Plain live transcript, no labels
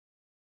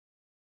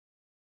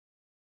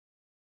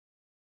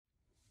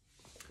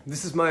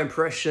This is my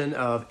impression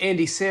of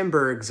Andy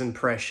Samberg's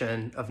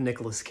impression of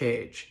Nicolas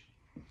Cage.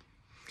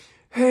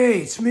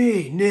 Hey, it's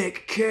me,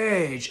 Nick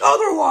Cage,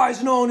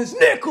 otherwise known as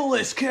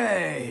Nicolas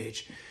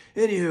Cage.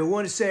 Anywho, I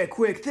want to say a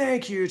quick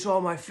thank you to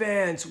all my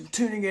fans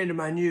tuning into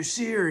my new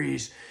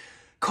series,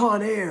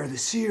 Con Air, the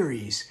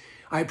series.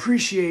 I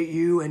appreciate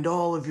you and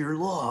all of your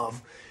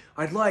love.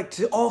 I'd like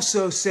to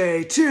also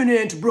say tune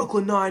in to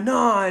Brooklyn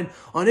Nine-Nine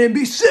on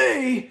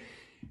NBC,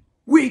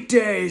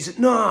 weekdays at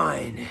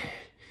 9.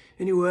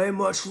 Anyway,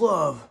 much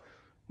love.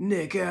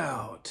 Nick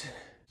out.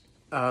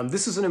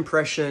 This is an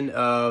impression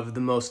of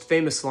the most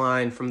famous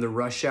line from the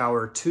Rush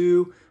Hour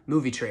 2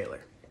 movie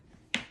trailer.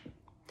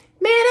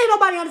 Man, ain't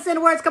nobody understand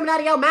the words coming out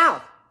of your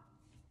mouth.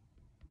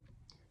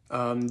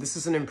 This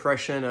is an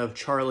impression of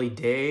Charlie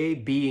Day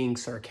being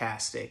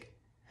sarcastic.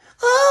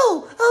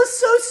 Oh,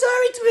 so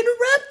sorry to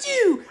interrupt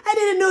you. I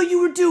didn't know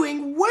you were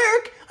doing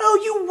work. Oh,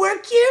 you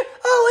work here?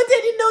 Oh, I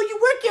didn't know you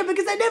work here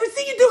because I never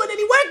see you doing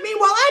any work.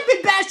 Meanwhile, I've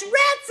been bashing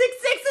rats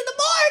 6 in the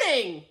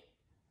morning.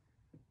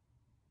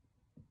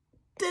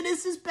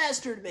 Dennis is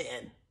bastard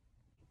man.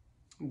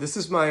 This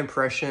is my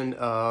impression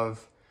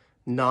of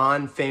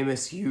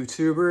non-famous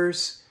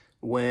YouTubers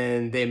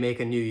when they make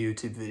a new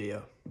YouTube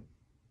video.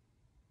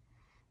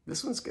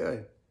 This one's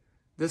good.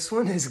 This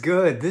one is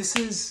good.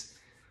 This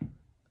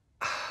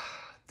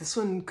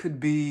one could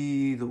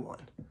be the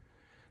one.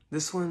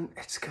 This one,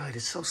 it's good.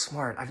 It's so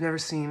smart. I've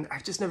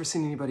just never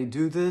seen anybody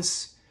do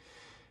this.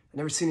 I've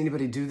never seen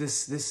anybody do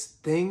this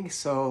thing.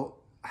 So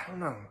I don't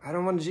know. I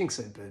don't want to jinx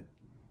it, but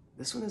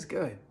this one is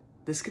good.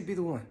 This could be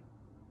the one.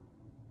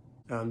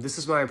 This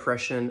is my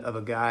impression of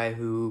a guy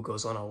who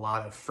goes on a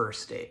lot of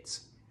first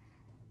dates.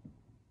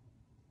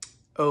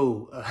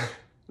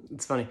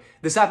 It's funny.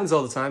 This happens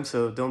all the time,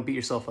 so don't beat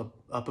yourself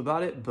up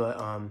about it.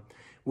 But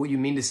what you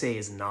mean to say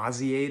is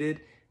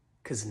nauseated,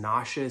 because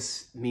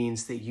nauseous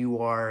means that you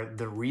are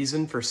the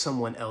reason for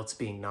someone else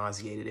being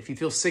nauseated. If you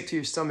feel sick to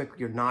your stomach,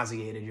 you're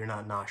nauseated, you're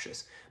not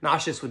nauseous.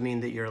 Nauseous would mean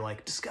that you're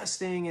like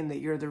disgusting and that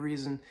you're the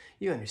reason.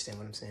 You understand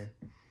what I'm saying.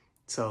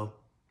 So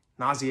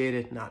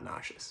nauseated, not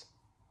nauseous.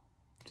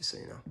 Just so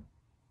you know.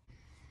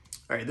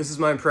 All right, this is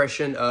my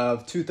impression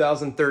of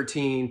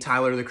 2013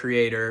 Tyler, the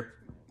Creator,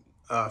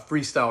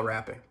 freestyle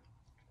rapping.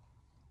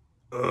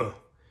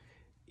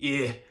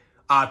 Yeah.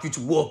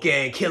 Future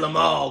Wolfgang, kill 'em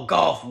all,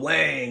 Golf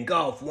Wang.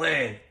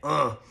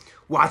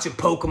 Watching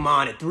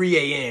Pokemon at 3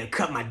 a.m.,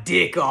 cut my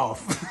dick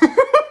off.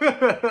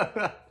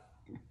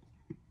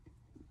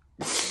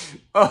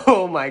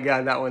 Oh my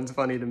God, that one's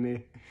funny to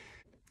me.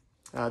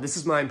 This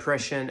is my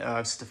impression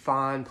of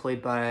Stefan,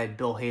 played by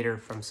Bill Hader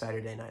from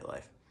Saturday Night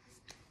Live.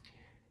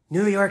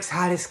 New York's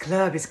hottest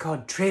club is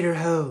called Trader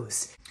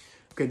Joe's.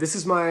 Okay, this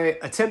is my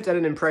attempt at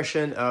an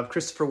impression of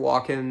Christopher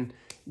Walken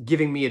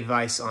giving me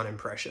advice on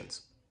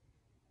impressions.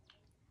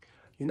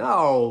 You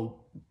know,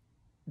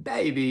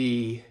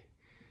 baby,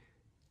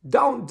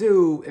 don't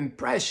do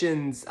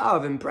impressions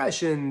of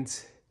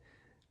impressions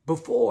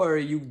before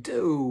you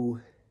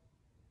do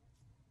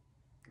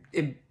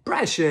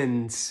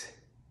impressions.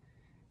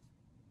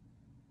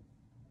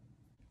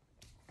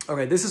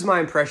 Okay, this is my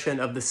impression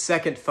of the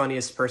second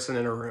funniest person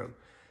in a room.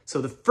 So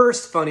the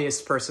first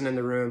funniest person in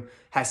the room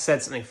has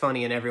said something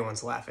funny and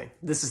everyone's laughing.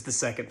 This is the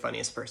second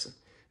funniest person.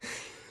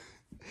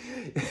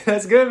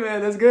 That's good,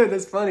 man. That's good.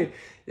 That's funny.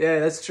 Yeah,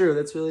 that's true.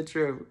 That's really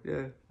true.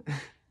 Yeah.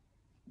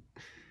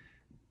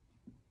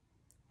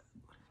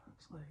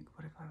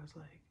 What if I was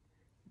like,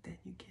 then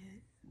you get...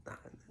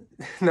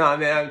 Nah,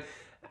 man.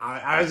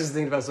 I was just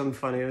thinking about something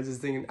funny. I was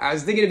thinking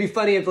it'd be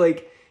funny if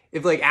like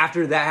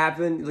after that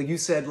happened, like you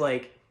said,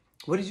 like,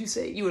 what did you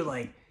say? You were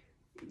like,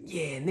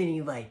 yeah, and then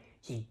he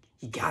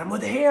got him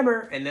with a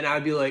hammer, and then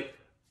I'd be like,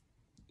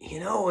 you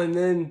know, and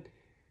then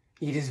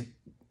he just...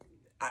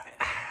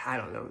 I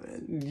don't know,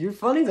 man. You're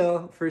funny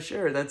though, for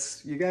sure.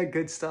 You got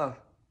good stuff.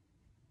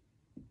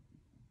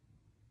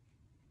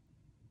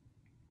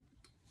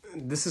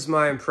 This is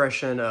my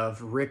impression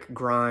of Rick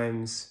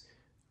Grimes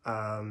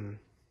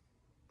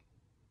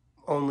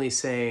only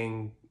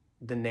saying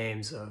the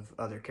names of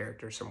other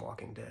characters from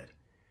Walking Dead.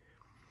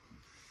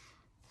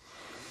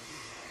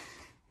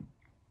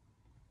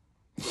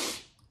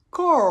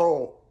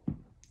 Carl.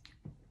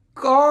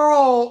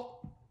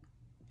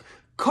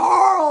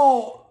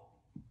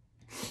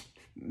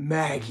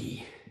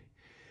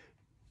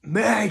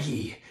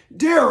 Maggie,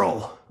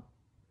 Daryl,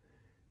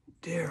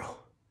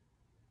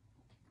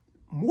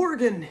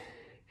 Morgan,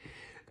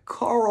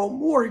 Carl,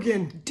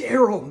 Morgan,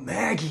 Daryl,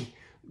 Maggie,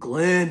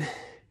 Glenn.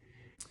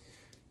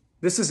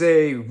 This is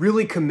a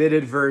really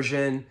committed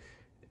version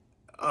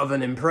of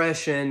an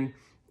impression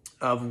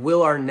of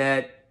Will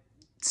Arnett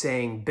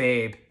saying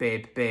babe,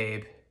 babe,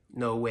 babe,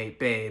 no wait,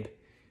 babe,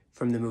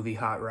 from the movie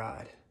Hot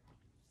Rod.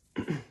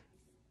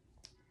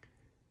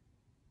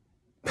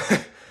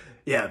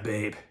 Yeah,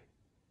 babe.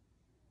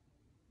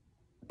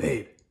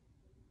 Babe,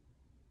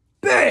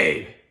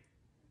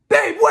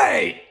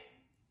 wait!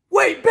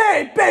 Wait,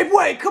 babe,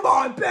 wait, come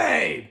on,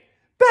 babe!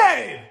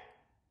 Babe,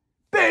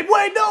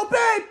 wait, no,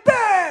 babe!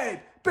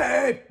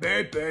 Babe,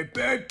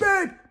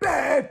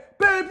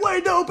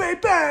 wait, no,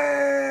 babe!